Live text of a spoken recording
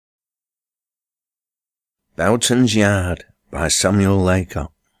Bowton's Yard by Samuel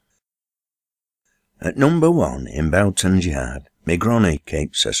Laycock. At number 1 in Bowton's Yard, me granny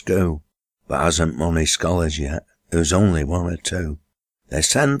keeps a school, but hasn't mony scholars yet, who's only 1 or 2. They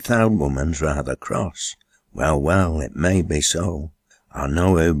send th' old woman's rather cross. Well, it may be so. I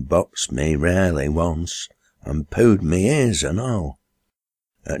know who boxed me rarely once, and pooed me ears and all.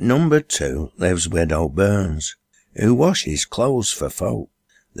 At number 2 lives Widow Burns, who washes clothes for folk.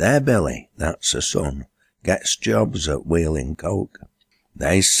 Their Billy, that's a son, gets jobs at wheeling coke.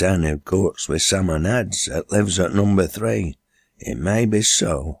 They sen who courts with salmon heads that lives at number 3. It may be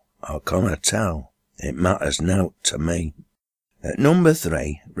so, I canna tell, it matters nowt to me. At number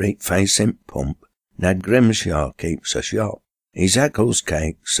 3, reet facing Pump, Ned Grimshaw keeps a shop. He eccles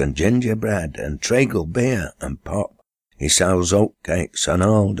cakes and gingerbread and treacle beer and pop. He sells oat cakes and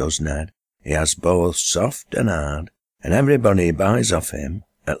all, does Ned. He has both soft and hard, and everybody buys off him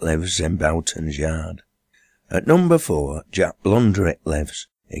that lives in Bowton's Yard. At number 4, Jack Blunderick lives.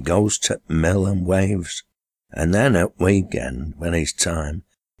 He goes to mill and waves, and then at weekend, when he's time,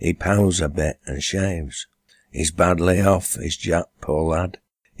 he pows a bit and shaves. He's badly off, is Jack, poor lad.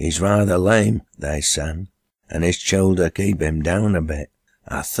 He's rather lame, they sen, and his childer keep him down a bit.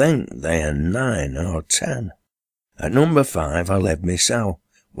 I think they are 9 or 10. At number 5 I live myself,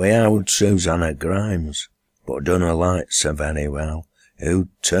 wi' old Susanna Grimes, but dunna like so very well, who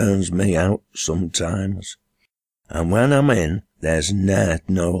turns me out sometimes. And when I'm in, there's ne'er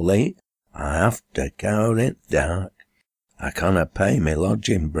no leak, I have to cower in dark. I canna pay me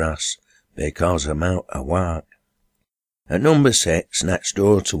lodging brass, because I'm out o' work. At number 6, next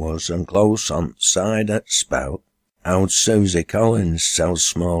door to us and close on side at Spout, old Susie Collins sells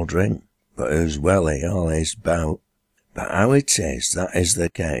small drink, but who's welly all his bout. But how it is that is the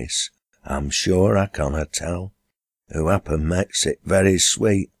case, I'm sure I canna tell, who happen makes it very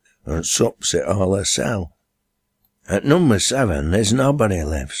sweet, and sups it all hersel. At number 7 there's nobody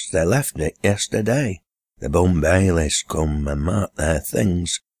lives, they left it yesterday. The bum bailies come and marked their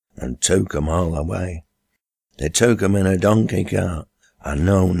things, and took 'em all away. They took 'em in a donkey cart, I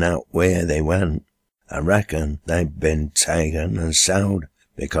know not where they went. I reckon they've been taken and sold,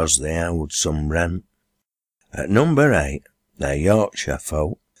 because they owed some rent. At number 8, they're Yorkshire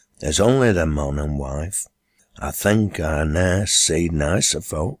folk, there's only the mon and wife. I think I ne'er seed nicer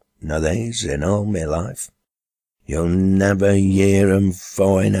folk nor these in all me life. You'll never hear 'em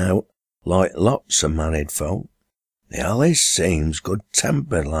fawing out like lots of married folk. They always seems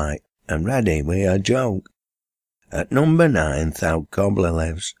good-tempered like, and ready wi' a joke. At number 9 th' old cobbler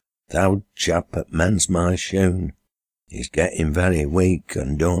lives, th' old chap that mends my shoon. He's getting very weak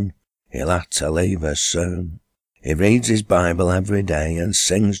and done, he'll have to leave us soon. He reads his Bible every day and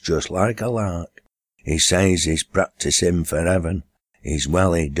sings just like a lark. He says he's practising for heaven, he's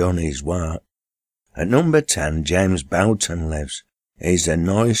welly done his work. At number 10 James Bowton lives, he's the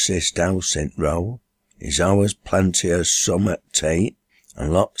nicest house in row. He's always plenty of summat tea,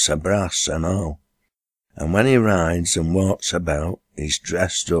 and lots of brass and all. And when he rides and walks about, he's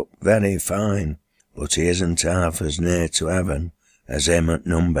dressed up very fine, but he isn't half as near to heaven as him at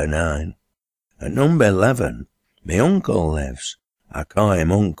number 9. At number 11, me uncle lives. I call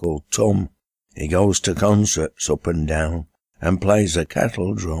him Uncle Tom. He goes to concerts up and down, and plays a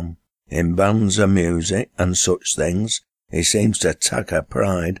kettle drum. In bands of music and such things, he seems to tak a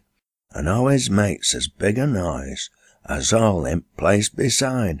pride, and always makes as big a noise as all in place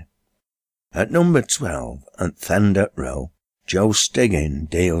beside. At number 12, at Thendet Row, Joe Stiggin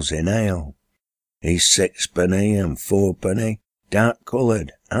deals in ale. He's 6penny and 4penny,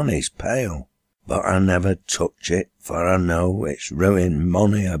 dark-coloured, and he's pale. But I never touch it, for I know it's ruined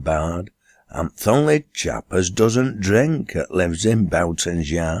mony a bard. I'm th' only chap as doesn't drink that lives in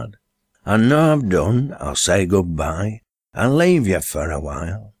Bowton's Yard. And now I've done, I'll say good-bye, and leave you for a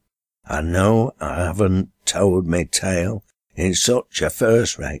while. I know I haven't told me tale in such a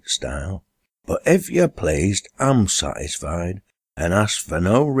first-rate style, but if you're pleased, I'm satisfied, and ask for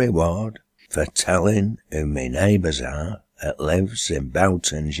no reward for telling who me neighbours are that lives in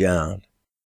Bowton's Yard.